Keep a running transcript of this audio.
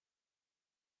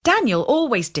Daniel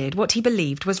always did what he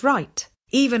believed was right,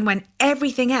 even when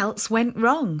everything else went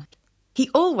wrong. He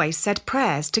always said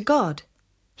prayers to God.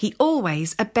 He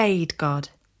always obeyed God.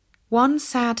 One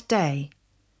sad day,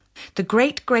 the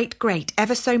great,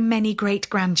 ever so many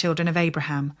great-grandchildren of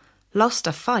Abraham lost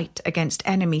a fight against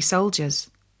enemy soldiers.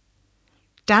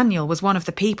 Daniel was one of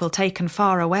the people taken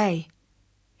far away.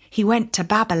 He went to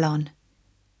Babylon.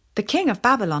 The king of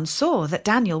Babylon saw that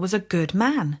Daniel was a good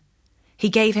man. He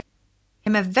gave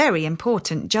him a very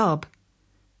important job.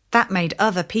 That made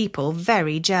other people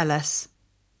very jealous.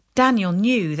 Daniel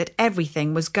knew that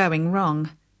everything was going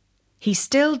wrong. He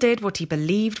still did what he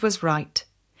believed was right.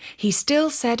 He still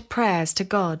said prayers to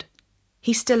God.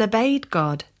 He still obeyed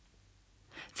God.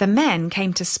 The men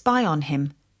came to spy on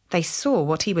him. They saw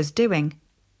what he was doing.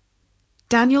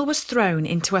 Daniel was thrown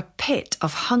into a pit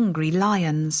of hungry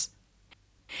lions.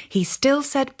 He still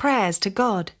said prayers to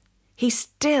God. He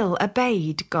still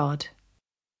obeyed God.